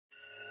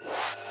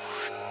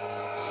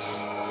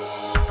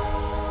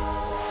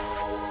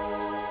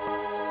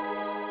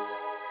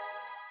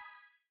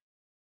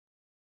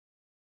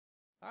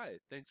Hi,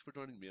 thanks for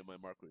joining me on my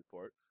market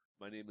report.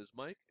 My name is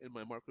Mike, and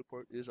my market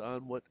report is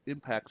on what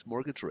impacts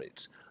mortgage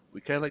rates.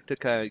 We like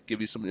to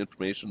give you some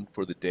information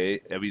for the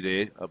day, every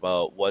day,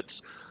 about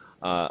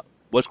uh,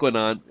 what's going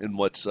on and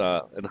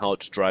and how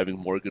it's driving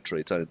mortgage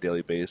rates on a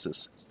daily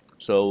basis.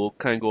 So we'll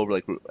kind of go over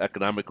like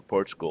economic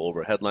reports, go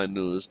over headline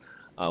news.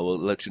 We'll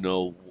let you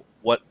know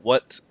what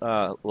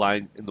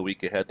line in the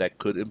week ahead that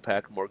could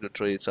impact mortgage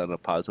rates on a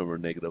positive or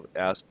negative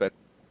aspect.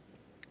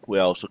 We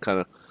also kind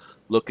of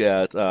look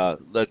at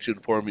let you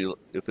inform you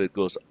if it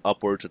goes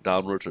upwards or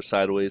downwards or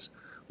sideways.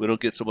 We don't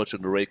get so much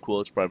into rate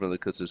quotes primarily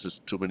because there's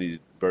just too many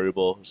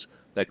variables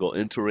that go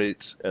into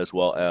rates as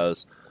well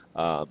as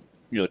um,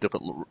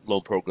 different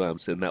loan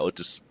programs, and that would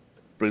just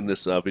bring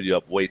this video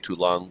up way too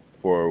long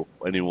for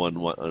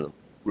anyone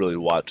really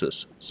watch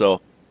this. So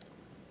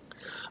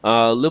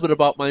a little bit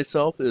about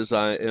myself is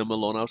I am a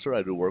loan officer.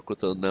 I do work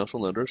with a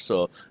national lender.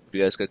 So if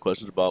you guys got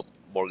questions about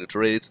mortgage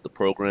rates, the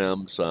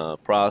programs,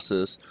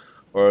 process,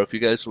 or if you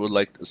guys would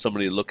like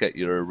somebody to look at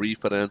your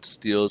refinance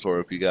deals, or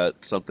if you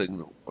got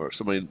something or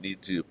somebody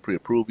needs to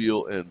pre-approve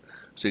you and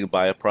so you can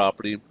buy a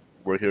property,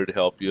 we're here to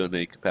help you in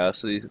any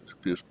capacity.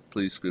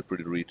 Please feel free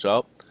to reach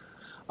out.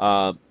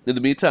 In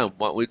the meantime,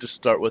 why don't we just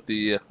start with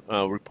the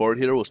report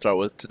here? We'll start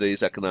with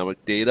today's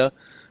economic data.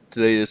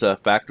 Today is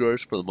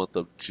factors for the month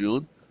of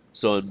June.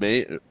 So in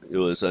May, it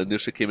was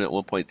initially came in at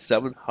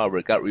 1.7. However,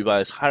 it got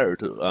revised higher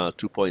to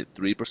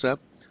 2.3%.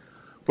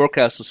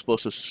 Forecast was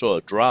supposed to show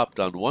a drop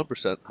down to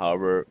 1%.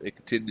 However, it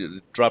continued.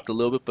 It dropped a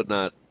little bit, but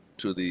not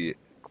to the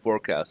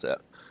forecast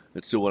at.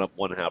 It still went up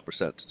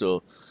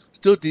 1.5%.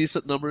 Still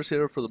decent numbers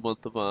here for the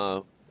month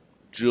of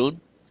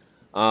June.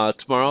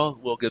 Tomorrow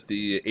we'll get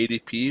the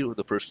ADP with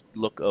the first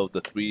look of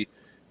the three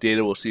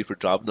data we'll see for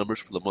job numbers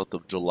for the month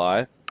of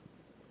July.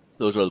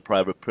 Those are the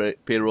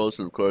private payrolls,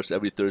 and of course,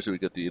 every Thursday we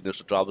get the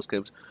initial jobless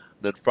claims.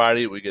 And then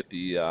Friday we get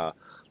the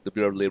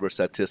Bureau of Labor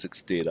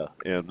Statistics data,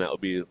 and that will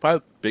be probably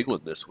a big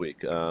one this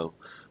week.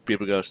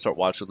 People are going to start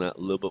watching that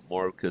a little bit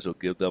more because it'll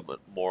give them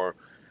more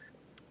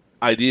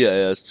idea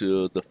as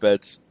to the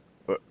Fed's,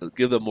 or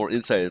give them more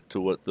insight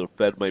into what the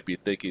Fed might be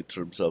thinking in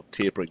terms of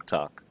tapering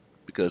talk,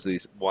 because they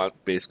want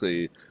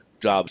basically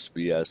jobs to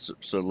be at a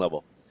certain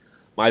level.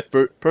 My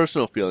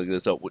personal feeling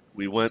is that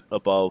we went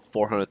above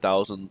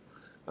 400,000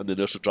 on the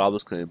initial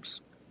jobless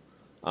claims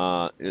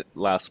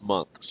last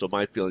month. So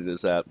my feeling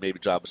is that maybe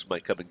jobs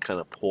might come in kind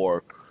of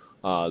poor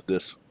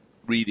this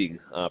reading,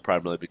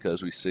 primarily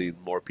because we've seen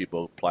more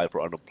people apply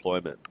for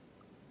unemployment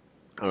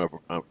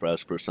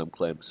as first-time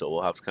claims. So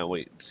we'll have to kind of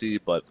wait and see,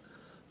 but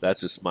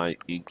that's just my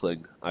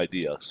inkling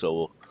idea.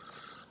 So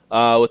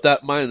with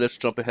that in mind, let's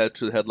jump ahead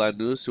to the headline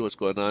news, see what's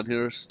going on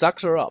here.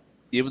 Stocks are up,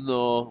 even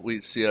though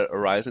we see a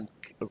rise in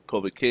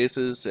COVID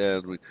cases,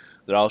 and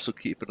they're also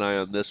keep an eye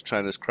on this.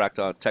 China's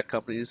crackdown on tech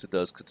companies. It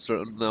does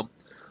concern them.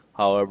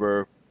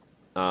 However,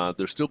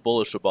 they're still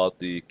bullish about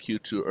the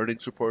Q2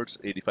 earnings reports.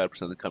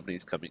 85% of the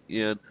companies coming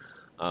in.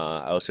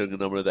 I was hearing a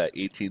number that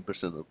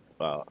 18% of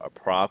are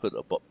profit,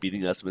 about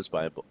beating estimates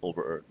by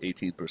over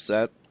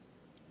 18%.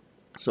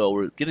 So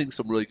we're getting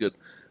some really good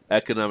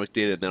economic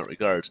data in that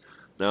regards.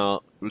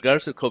 Now,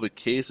 regards to COVID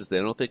cases, they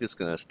don't think it's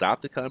going to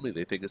stop the economy.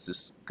 They think it's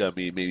just going to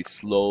be maybe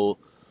slow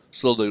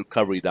the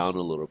recovery down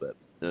a little bit.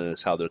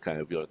 Is how they're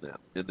kind of viewing that.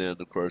 And then,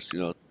 of course,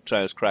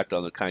 China's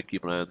crackdown. They're kind of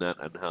keeping an eye on that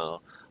and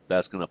how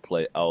that's going to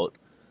play out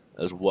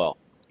as well.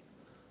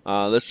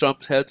 Let's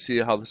jump ahead, see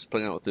how this is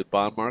playing out with the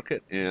bond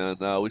market. And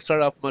we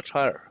started off much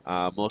higher.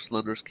 Most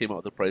lenders came out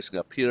with the pricing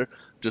up here.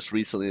 Just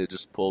recently, it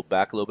just pulled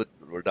back a little bit.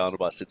 We're down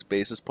about 6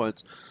 basis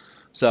points.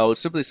 So I would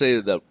simply say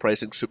that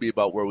pricing should be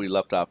about where we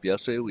left off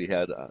yesterday. We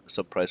had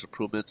some price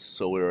improvements,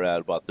 so we were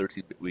at about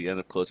 13. We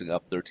ended up closing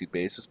up 13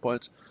 basis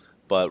points.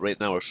 But right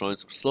now we're showing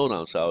some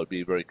slowdown, so I would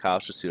be very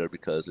cautious here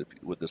because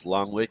with this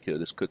long wick here,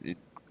 this could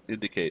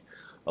indicate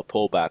a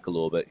pullback a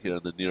little bit here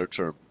in the near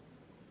term.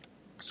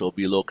 So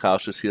be a little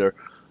cautious here.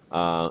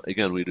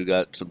 Again, we do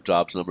got some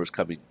jobs numbers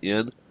coming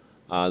in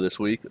this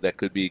week. That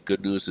could be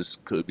good news. This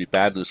could be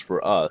bad news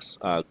for us.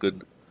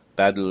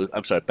 Bad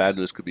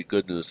news could be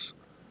good news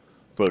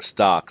for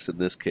stocks in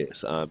this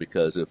case,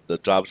 because if the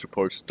jobs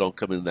reports don't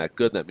come in that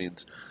good, that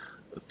means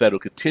the Fed will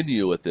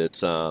continue with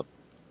its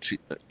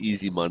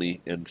easy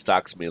money, and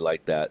stocks may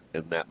like that,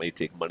 and that may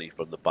take money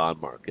from the bond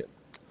market.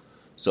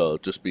 So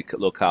just be a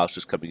little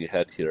cautious coming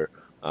ahead here,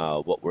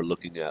 what we're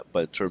looking at. But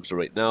in terms of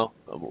right now,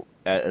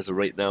 as of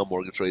right now,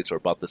 mortgage rates are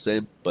about the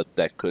same, but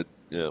that could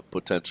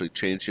potentially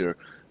change here.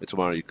 And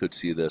tomorrow you could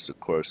see this, of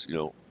course,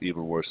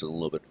 even worse and a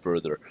little bit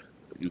further.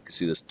 You can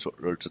see this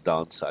towards the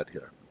downside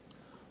here.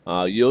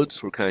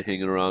 Yields, we're kind of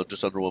hanging around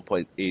just under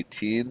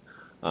 1.18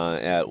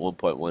 at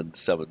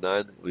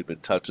 1.179. We've been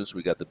touching, so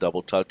we got the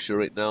double touch here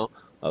right now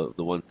of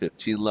the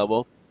 115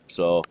 level.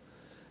 So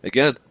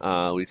again,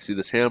 we see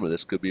this hammer.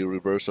 This could be a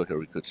reversal here.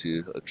 We could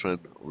see a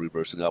trend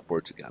reversing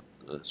upwards again,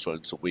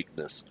 showing some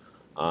weakness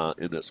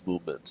in its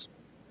movements.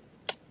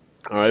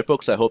 All right,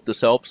 folks, I hope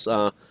this helps.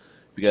 If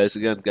you guys,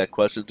 again, got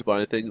questions about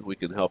anything we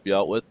can help you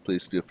out with,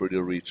 please feel free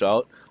to reach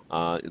out.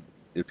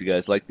 If you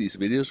guys like these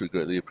videos, we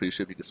greatly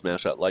appreciate if you can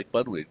smash that like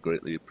button. We'd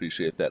greatly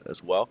appreciate that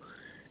as well.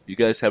 You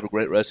guys have a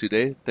great rest of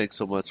your day. Thanks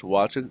so much for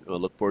watching, and I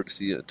look forward to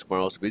seeing you in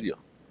tomorrow's video.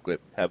 Great.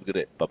 Have a good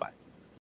day. Bye-bye.